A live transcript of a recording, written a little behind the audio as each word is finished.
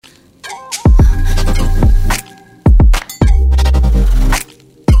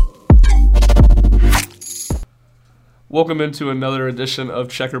Welcome into another edition of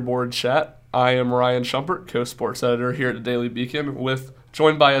Checkerboard Chat. I am Ryan Schumpert, co-sports editor here at the Daily Beacon,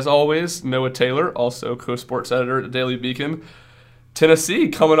 joined by, as always, Noah Taylor, also co-sports editor at the Daily Beacon. Tennessee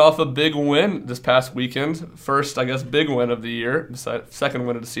coming off a big win this past weekend. First, I guess, big win of the year. Second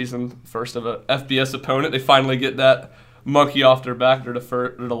win of the season. First of a FBS opponent. They finally get that monkey off their back. They're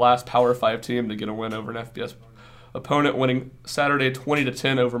the last Power 5 team to get a win over an FBS opponent, winning Saturday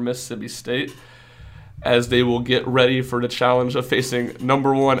 20-10 over Mississippi State, as they will get ready for the challenge of facing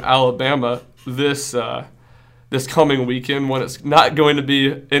number 1 Alabama this coming weekend, when it's not going to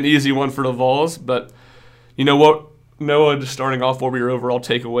be an easy one for the Vols. But you know what, Noah, just starting off, what were your overall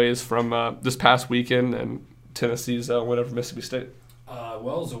takeaways from this past weekend and Tennessee's win over Mississippi State? Well, it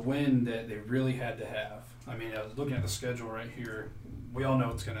was a win that they really had to have. I mean, I was looking at the schedule right here. We all know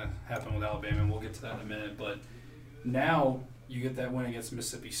what's going to happen with Alabama, and we'll get to that in a minute. But now you get that win against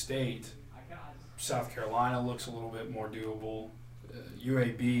Mississippi State. South Carolina looks a little bit more doable.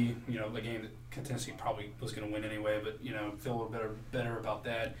 UAB, the game that Tennessee probably was going to win anyway, but, feel a little better about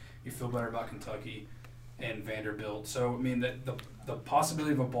that. You feel better about Kentucky and Vanderbilt. So, I mean, the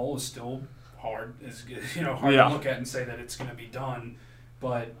possibility of a bowl is still hard. It's hard to look at and say that it's going to be done,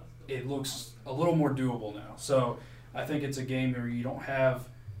 but it looks a little more doable now. So I think it's a game where you don't have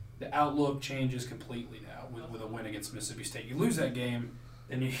 – the outlook changes completely now with a win against Mississippi State. You lose that game,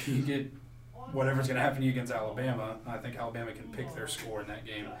 then you get – whatever's going to happen to you against Alabama. I think Alabama can pick their score in that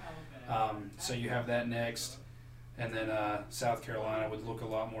game. So you have that next. And then South Carolina would look a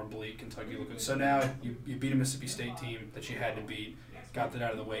lot more bleak. Kentucky look good. So now you beat a Mississippi State team that you had to beat, got that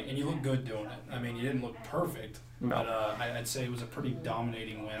out of the way, and you look good doing it. I mean, you didn't look perfect, but I'd say it was a pretty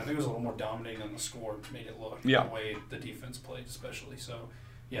dominating win. I think it was a little more dominating than the score made it look, the way the defense played especially. So,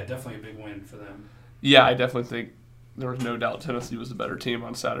 yeah, definitely a big win for them. Yeah, I definitely think there was no doubt Tennessee was the better team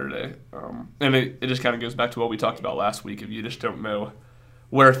on Saturday. And it just kind of goes back to what we talked about last week. If you just don't know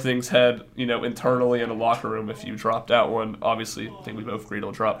where things head, internally in the locker room, if you drop that one, obviously I think we both agreed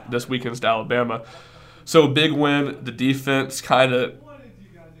it'll drop this weekend's to Alabama. So a big win. The defense kind of,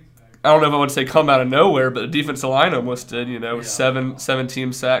 I don't know if I want to say come out of nowhere, but the defensive line almost did,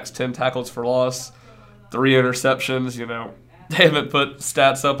 17 sacks, 10 tackles for loss, 3 interceptions. They haven't put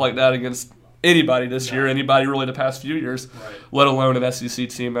stats up like that against anybody this year, anybody really the past few years, let alone an SEC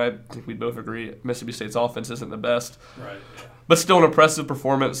team. I think we'd both agree Mississippi State's offense isn't the best. Right. But still an impressive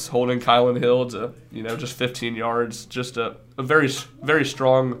performance, holding Kylan Hill to, just 15 yards. Just a very, very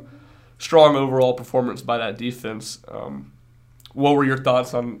strong overall performance by that defense. What were your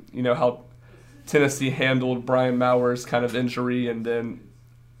thoughts on, how Tennessee handled Brian Maurer's kind of injury and then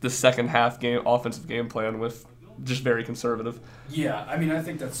the second half offensive game plan with just very conservative? Yeah, I mean, I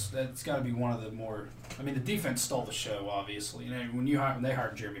think that's got to be one of the more. I mean, the defense stole the show, obviously. When they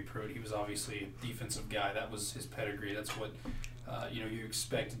hired Jeremy Pruitt, he was obviously a defensive guy. That was his pedigree. That's what you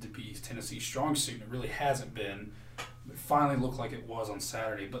expected to be Tennessee's strong suit. And it really hasn't been. It finally looked like it was on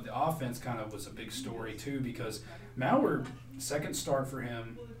Saturday, but the offense kind of was a big story too, because Maurer, second start for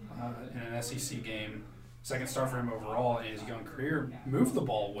him in an SEC game, second start for him overall in his young career, moved the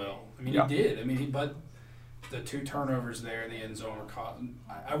ball well. I mean, he did. I mean, but the 2 turnovers there in the end zone were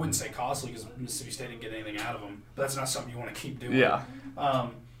I wouldn't say costly because Mississippi State didn't get anything out of them, but that's not something you want to keep doing. Yeah.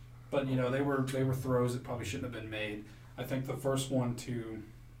 But they were throws that probably shouldn't have been made. I think the first one to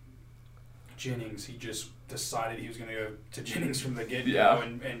Jennings, he just decided he was going to go to Jennings from the get-go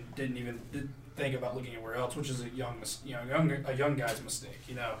and didn't even think about looking anywhere else, which is a young guy's mistake.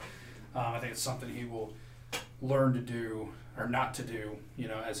 I think it's something he will learn to do or not to do,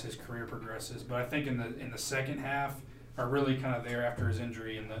 as his career progresses. But I think in the second half, or really kind of there after his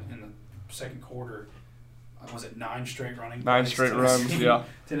injury in the second quarter, was it 9 straight running? 9 straight runs, yeah.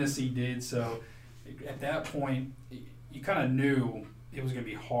 Tennessee did. So at that point, you kind of knew it was going to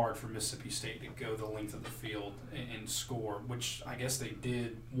be hard for Mississippi State to go the length of the field and score, which I guess they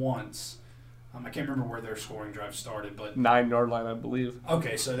did once. I can't remember where their scoring drive started, but 9-yard line, I believe.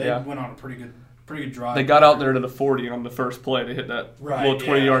 Okay, so they went on a pretty good drive. They got out there to the 40 on the first play. They hit that little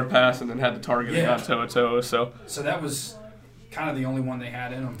 20-yard pass and then had the target and got toe-to-toe. So that was kind of the only one they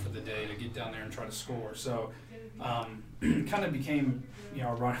had in them for the day, to get down there and try to score. So kind of became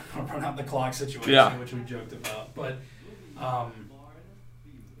a run out the clock situation, which we joked about. But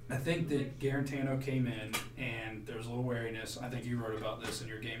I think that Garantano came in and there was a little wariness. I think you wrote about this in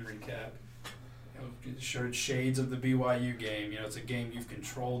your game recap. It showed shades of the BYU game. It's a game you've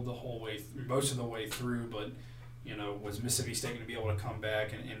controlled the whole way, most of the way through, but, was Mississippi State going to be able to come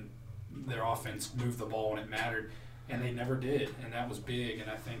back and their offense move the ball when it mattered? And they never did, and that was big. And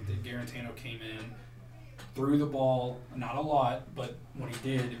I think that Garantano came in, threw the ball, not a lot, but when he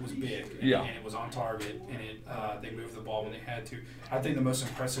did, it was big. And, and it was on target, and they moved the ball when they had to. I think the most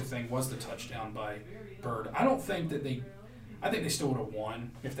impressive thing was the touchdown by Byrd. I think they still would have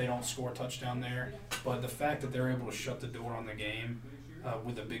won if they don't score a touchdown there, but the fact that they're able to shut the door on the game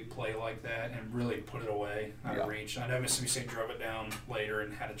with a big play like that and really put it away out of reach. I know Mississippi State drove it down later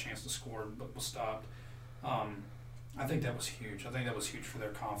and had a chance to score, but was stopped. I think that was huge. I think that was huge for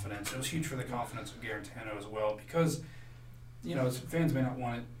their confidence. It was huge for the confidence of Garantano as well because, fans may not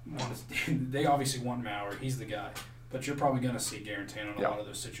want it. They obviously want Maurer. He's the guy. But you're probably going to see Garantano in a lot of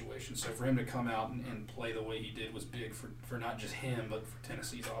those situations. So for him to come out and play the way he did was big for not just him, but for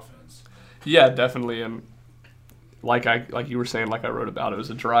Tennessee's offense. Yeah, definitely. And like you were saying, like I wrote about, it was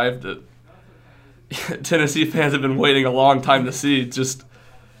a drive that Tennessee fans have been waiting a long time to see. Just,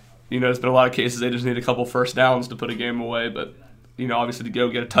 there's been a lot of cases they just need a couple first downs to put a game away. But, obviously to go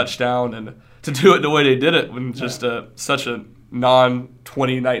get a touchdown and to do it the way they did it when just such a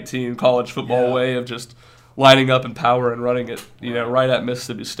non-2019 college football way of just lining up in power and running it, right at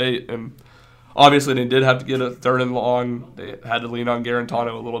Mississippi State. And obviously they did have to get a third and long. They had to lean on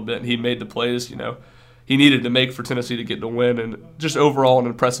Garantano a little bit, and he made the plays, he needed to make for Tennessee to get the win. And just overall an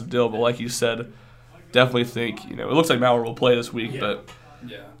impressive deal. But like you said, definitely think, it looks like Maurer will play this week, but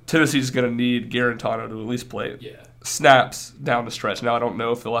Tennessee's going to need Garantano to at least play snaps down the stretch. Now, I don't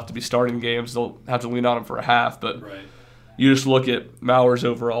know if they'll have to be starting games. They'll have to lean on him for a half. But you just look at Maurer's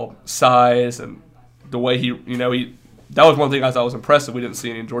overall size and the way he that was one thing I thought was impressive. We didn't see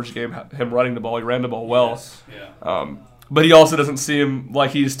any in Georgia game, him running the ball. He ran the ball well. Yes. Yeah. But he also doesn't seem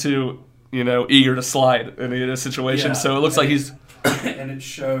like he's too, eager to slide in a situation. Yeah. So it looks like he's... And it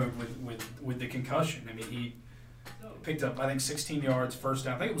showed with the concussion. I mean, he picked up, I think, 16 yards first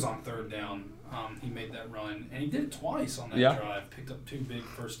down. I think it was on third down. He made that run. And he did it twice on that drive. Picked up 2 big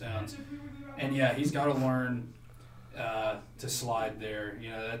first downs. And, he's got to learn to slide there.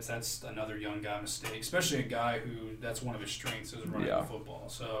 That's another young guy mistake, especially a guy who that's one of his strengths is running the football.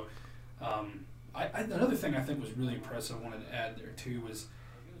 So another thing I think was really impressive I wanted to add there too was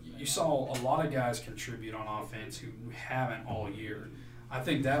you saw a lot of guys contribute on offense who haven't all year. I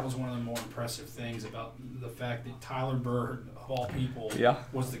think that was one of the more impressive things about the fact that Tyler Byrd, of all people,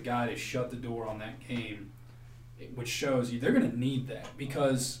 was the guy to shut the door on that game, which shows you they're going to need that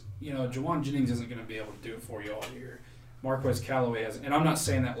because Jawan Jennings isn't going to be able to do it for you all year. Marquez Callaway has, and I'm not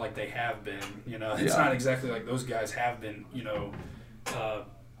saying that like they have been. It's not exactly like those guys have been.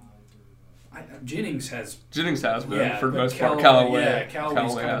 Jennings has been for the most part. Callaway's kind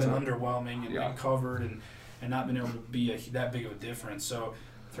of been underwhelming and been covered and not been able to be that big of a difference. So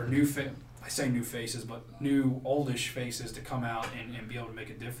for new faces, but new oldish faces to come out and be able to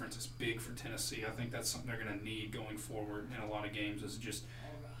make a difference is big for Tennessee. I think that's something they're going to need going forward in a lot of games is just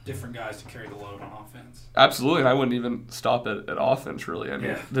different guys to carry the load on offense. Absolutely, and I wouldn't even stop at offense, really. I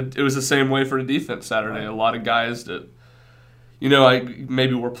mean, it was the same way for the defense Saturday. Right. A lot of guys that,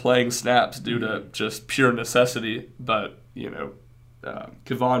 maybe were playing snaps due to just pure necessity, but,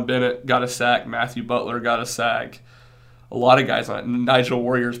 Kevon Bennett got a sack, Matthew Butler got a sack. A lot of guys on it. Nigel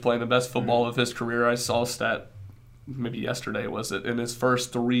Warrior's playing the best football of his career. I saw a stat, maybe yesterday was it, in his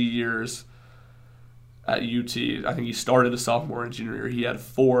first 3 years at UT. I think he started as sophomore and junior year. He had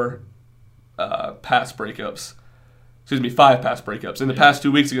 5 pass breakups. In the past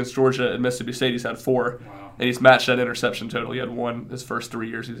 2 weeks against Georgia and Mississippi State, he's had 4. Wow. And he's matched that interception total. He had 1 his first 3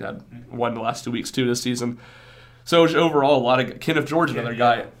 years. He's had 1 the last 2 weeks, too, this season. So overall, a lot of Kenneth George, another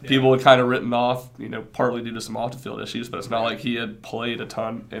guy, people had kind of written off, partly due to some off-the-field issues, but it's not like he had played a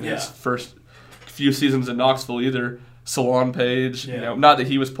ton in his first few seasons in Knoxville either. Salon Page, not that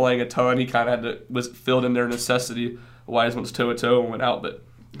he was playing a ton. He kind of was filled in their necessity. Wiseman's toe-to-toe and went out, but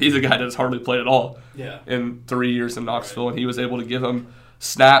he's a guy that's hardly played at all in 3 years in Knoxville, and he was able to give him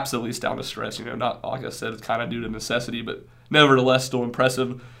snaps at least down the stretch. Not, like I said, it's kind of due to necessity, but nevertheless still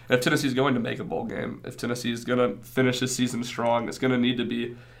impressive. And if Tennessee's going to make a bowl game, if Tennessee's going to finish this season strong, it's going to need to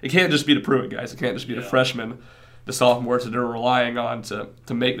be – it can't just be the Pruitt guys. It can't just be the freshmen, the sophomores that they're relying on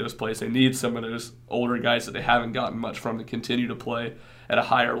to make those plays. They need some of those older guys that they haven't gotten much from to continue to play at a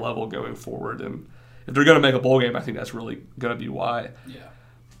higher level going forward. And if they're going to make a bowl game, I think that's really going to be why. Yeah.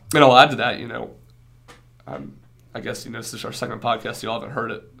 And I'll add to that, I guess, this is our second podcast. You all haven't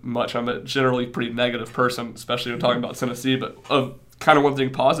heard it much. I'm a generally pretty negative person, especially when talking about Tennessee. But of kind of one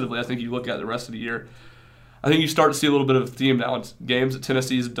thing positively, I think you look at the rest of the year, I think you start to see a little bit of a theme now. It's games that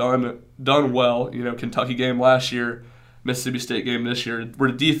Tennessee's done well. Kentucky game last year, Mississippi State game this year, where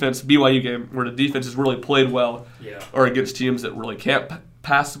the defense, BYU game, where the defense has really played well, or against teams that really can't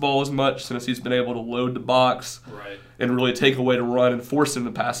pass the ball as much. Tennessee's been able to load the box and really take away the run and force them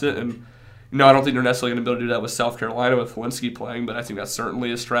to pass it. And No, I don't think they're necessarily going to be able to do that with South Carolina with Helinski playing, but I think that's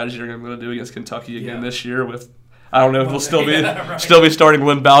certainly a strategy they're going to do against Kentucky again this year. With I don't know if they'll still be starting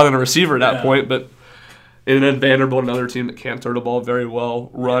Lynn Bowden and a receiver at that point, but and then Vanderbilt, another team that can throw the ball very well,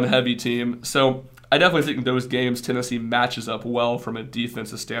 run heavy team. So I definitely think in those games Tennessee matches up well from a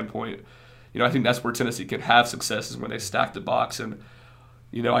defensive standpoint. I think that's where Tennessee can have success is when they stack the box, and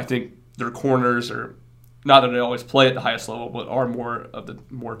I think their corners are. Not that they always play at the highest level, but are more of the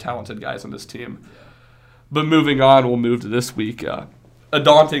more talented guys on this team. Yeah. But moving on, we'll move to this week. A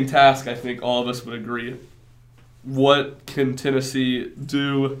daunting task, I think all of us would agree. What can Tennessee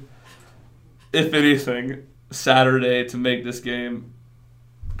do, if anything, Saturday to make this game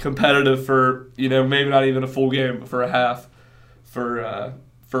competitive for, maybe not even a full game, but for a half, for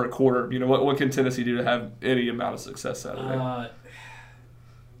a quarter? What can Tennessee do to have any amount of success Saturday?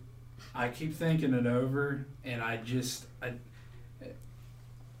 I keep thinking it over, and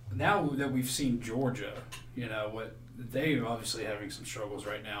now that we've seen Georgia, what they're obviously having some struggles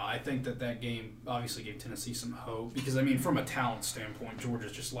right now. I think that game obviously gave Tennessee some hope because, from a talent standpoint,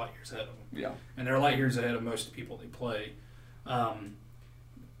 Georgia's just light years ahead of them. Yeah. And they're light years ahead of most of the people they play. I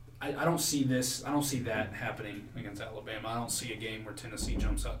don't see this. I don't see that happening against Alabama. I don't see a game where Tennessee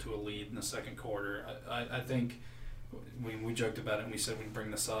jumps out to a lead in the second quarter. I think we joked about it and we said we'd bring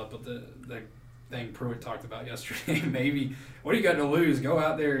this up, but the thing Pruitt talked about yesterday, maybe what do you got to lose? Go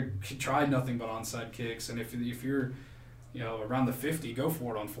out there, try nothing but onside kicks, and if you're around the 50, go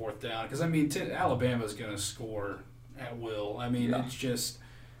for it on fourth down because Alabama's going to score at will.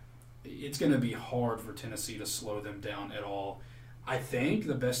 It's going to be hard for Tennessee to slow them down at all. I think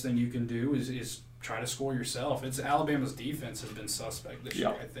the best thing you can do is try to score yourself. Alabama's defense has been suspect this year.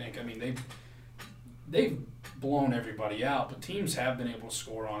 I think. They've blown everybody out, but teams have been able to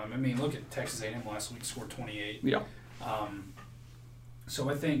score on them. Look at Texas A&M last week, scored 28. Yeah. So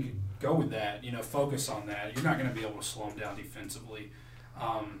I think go with that. Focus on that. You're not going to be able to slow them down defensively.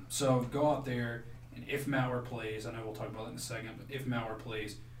 So go out there, and if Maurer plays, I know we'll talk about it in a second, but if Maurer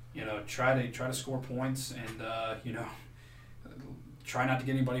plays, try to score points and try not to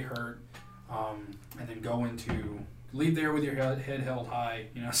get anybody hurt, and then go into. Lead there with your head held high,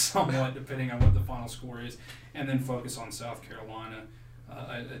 somewhat, depending on what the final score is, and then focus on South Carolina,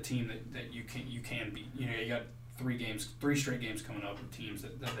 a team that you can beat. You got three straight games coming up with teams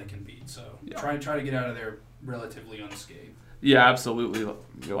that they can beat. So try to get out of there relatively unscathed. Yeah, absolutely.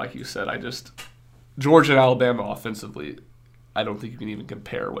 Like you said, Georgia and Alabama offensively, I don't think you can even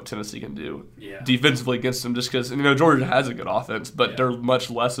compare what Tennessee can do defensively against them just because, Georgia has a good offense, but they're much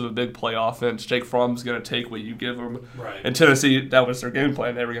less of a big play offense. Jake Fromm's going to take what you give them. Right. And Tennessee, that was their game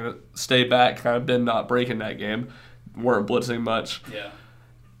plan. They were going to stay back, kind of bend, not break in that game. Weren't blitzing much. Yeah.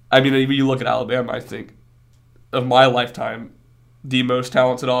 You look at Alabama, I think, of my lifetime, the most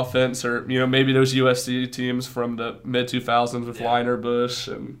talented offense, or, maybe those USC teams from the mid-2000s with Liner, Bush,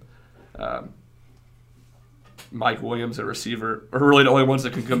 and Mike Williams at receiver are really the only ones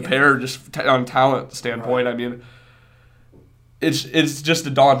that can compare just on talent standpoint. Right. It's just a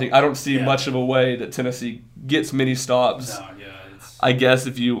daunting. I don't see much of a way that Tennessee gets many stops. No, I guess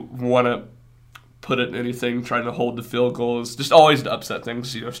if you want to put it in anything, trying to hold the field goals, just always to upset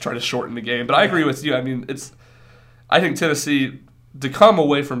things, try to shorten the game. But I agree with you. I think Tennessee, to come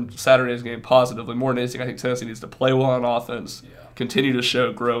away from Saturday's game positively, more than anything, I think Tennessee needs to play well on offense. Yeah. Continue to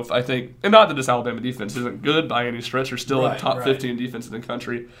show growth, I think, and not that this Alabama defense isn't good by any stretch. They're still a top 15 defense in the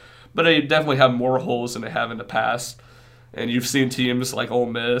country, but they definitely have more holes than they have in the past. And you've seen teams like Ole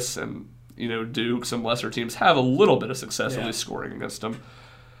Miss and Duke, some lesser teams, have a little bit of success at least scoring against them.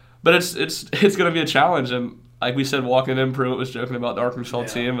 But it's going to be a challenge, and like we said, walking in, Pruitt was joking about the Arkansas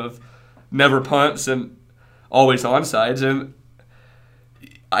team of never punts and always onside, and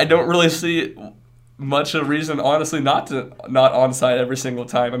I don't really see much of a reason, honestly, not onside every single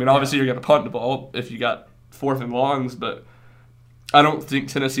time. Obviously you're going to punt the ball if you got 4th and longs, but I don't think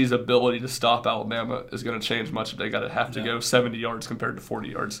Tennessee's ability to stop Alabama is going to change much if they got to have to go 70 yards compared to 40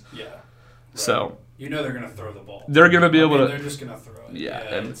 yards. Yeah. Right. So they're going to throw the ball. They're going to be able to. They're just going to throw it.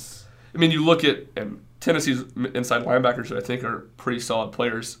 Yeah. And you look at Tennessee's inside linebackers, who I think are pretty solid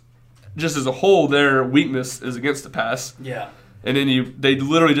players. Just as a whole, their weakness is against the pass. Yeah. And then they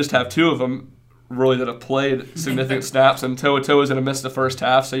literally just have 2 of them really that have played significant snaps, and Toa is going to miss the first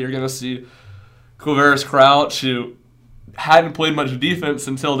half, so you're going to see Quavaris Crouch, who hadn't played much defense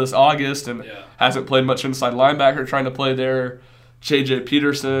until this August and hasn't played much inside linebacker, trying to play there. J.J.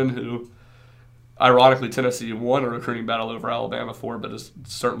 Peterson, who ironically Tennessee won a recruiting battle over Alabama for, but has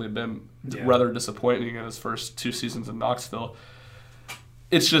certainly been rather disappointing in his first 2 seasons in Knoxville.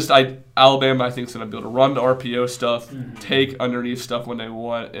 It's just Alabama, I think, is going to be able to run the RPO stuff, take underneath stuff when they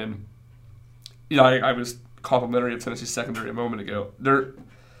want, and I was complimentary of Tennessee's secondary a moment ago. There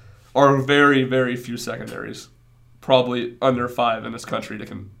are very, very few secondaries, probably under 5 in this country, that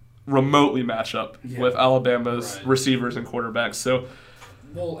can remotely match up with Alabama's receivers and quarterbacks. So,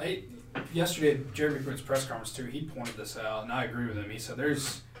 well, yesterday at Jeremy Pruitt's press conference too, he pointed this out, and I agree with him. He said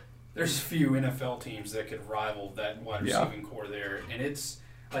there's few NFL teams that could rival that wide receiving core there, and it's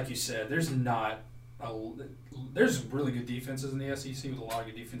like you said, there's really good defenses in the SEC with a lot of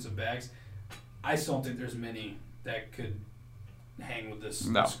good defensive backs. I still don't think there's many that could hang with this.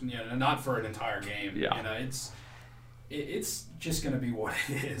 No. Not for an entire game. Yeah. It's just going to be what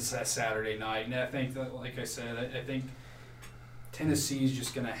it is that Saturday night. And I think that, like I said, I think Tennessee's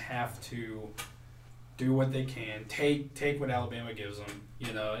just going to have to do what they can, take what Alabama gives them.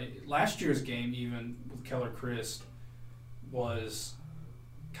 Last year's game, even with Keller Christ, was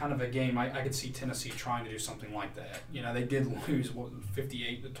kind of a game I could see Tennessee trying to do something like that. They did lose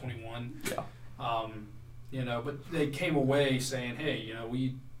 58-21. Yeah. But they came away saying, hey,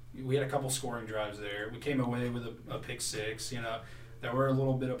 we had a couple scoring drives there. We came away with a pick six. There were a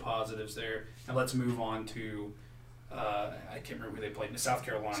little bit of positives there. And let's move on to I can't remember who they played in South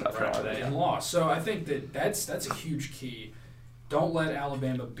Carolina after that and lost. So I think that's a huge key. Don't let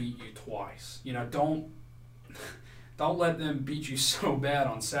Alabama beat you twice. Don't let them beat you so bad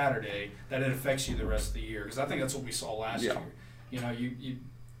on Saturday that it affects you the rest of the year. Because I think that's what we saw last year. You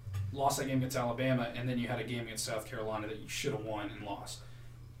lost that game against Alabama, and then you had a game against South Carolina that you should have won and lost.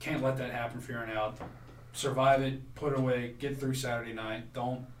 Can't let that happen from here on out. Survive it, put it away, get through Saturday night.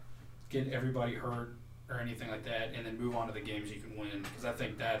 Don't get everybody hurt or anything like that, and then move on to the games you can win. Because I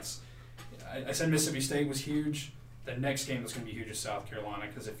think I said Mississippi State was huge. The next game that's going to be huge is South Carolina,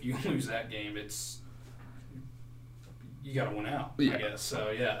 because if you lose that game, you got to win out, I guess. So,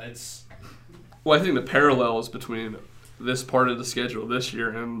 it's... Well, I think the parallels between this part of the schedule this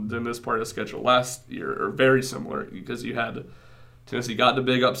year and then this part of the schedule last year are very similar, because you had Tennessee got the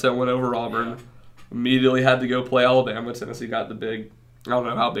big upset win over Auburn, immediately had to go play Alabama. Tennessee got the big, I don't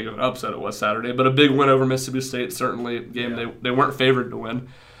know how big of an upset it was Saturday, but a big win over Mississippi State, certainly a game they weren't favored to win.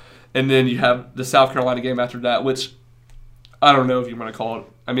 And then you have the South Carolina game after that, which I don't know if you want to call it.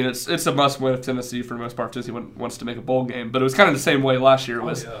 I mean, it's a must-win of Tennessee for the most part. Tennessee wants to make a bowl game, but it was kind of the same way last year.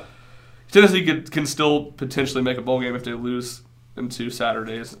 Tennessee can still potentially make a bowl game if they lose in 2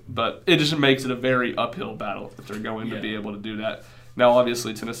 Saturdays, but it just makes it a very uphill battle if they're going to be able to do that. Now,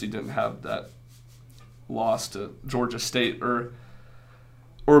 obviously, Tennessee didn't have that loss to Georgia State or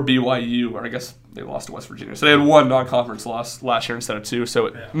BYU, or I guess they lost to West Virginia. So they had 1 non-conference loss last year instead of 2, so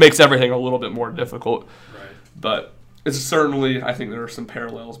it makes everything a little bit more difficult. Right. But it's certainly, I think there are some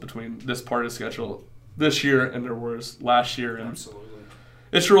parallels between this part of the schedule this year and there was last year. And absolutely.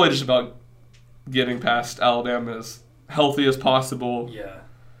 It's really just about getting past Alabama as healthy as possible. Yeah.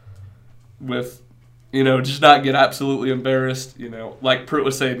 With, just not get absolutely embarrassed. Like Pruitt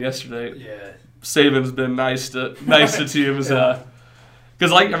was saying yesterday. Yeah. Saban's been nice to teams.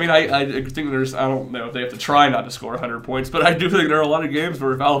 Because, I think there's, I don't know if they have to try not to score 100 points, but I do think there are a lot of games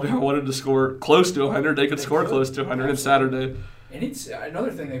where if Alabama wanted to score close to 100, they could score close to 100 on Saturday. And it's another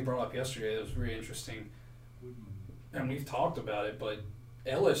thing they brought up yesterday that was very interesting, and we've talked about it, but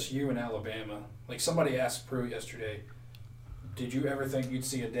LSU and Alabama, like somebody asked Pruitt yesterday, did you ever think you'd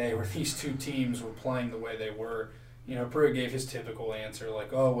see a day where these two teams were playing the way they were? Pruitt gave his typical answer,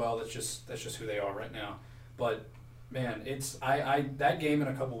 like, oh, well, that's just who they are right now. But man, it's that game in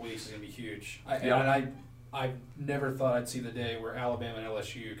a couple weeks is gonna be huge. I never thought I'd see the day where Alabama and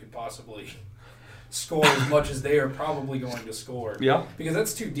LSU could possibly score as much as they are probably going to score. Yeah. Because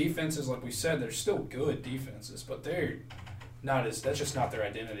that's 2 defenses, like we said, they're still good defenses, but they're not as. That's just not their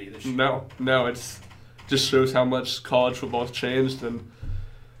identity this year. No, it's just shows how much college football has changed, and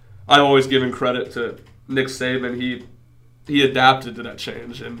I've always given credit to Nick Saban. He adapted to that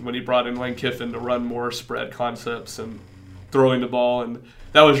change, and when he brought in Lane Kiffin to run more spread concepts and throwing the ball, and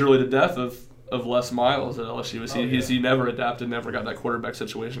that was really the death of Les Miles at LSU. He never adapted, never got that quarterback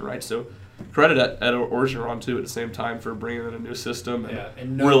situation right. So credit Ed Orgeron too at the same time for bringing in a new system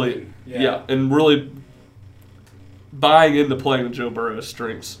and really buying into playing the Joe Burrow's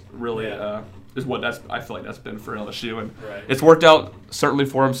strengths. Really is what I feel like that's been for LSU, and it's worked out certainly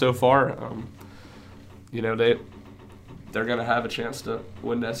for him so far. They're going to have a chance to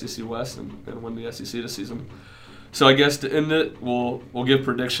win the SEC West and win the SEC this season. So I guess to end it, we'll give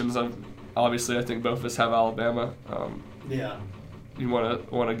predictions. Obviously, I think both of us have Alabama. You want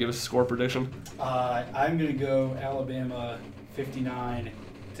to give us a score prediction? I'm going to go Alabama 59,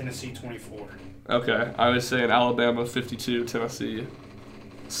 Tennessee 24. Okay, I was saying Alabama 52, Tennessee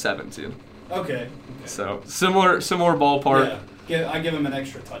 17. Okay. So similar ballpark. I give him an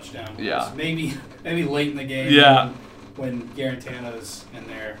extra touchdown. Yeah. Maybe late in the game. Yeah. When Garantano's in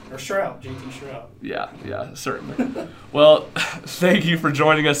there. Or Stroud, JT Stroud. Yeah, certainly. Well, thank you for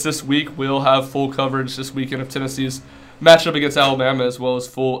joining us this week. We'll have full coverage this weekend of Tennessee's matchup against Alabama, as well as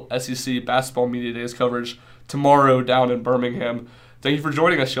full SEC Basketball Media Days coverage tomorrow down in Birmingham. Thank you for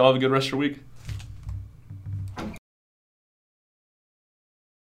joining us. Y'all have a good rest of your week.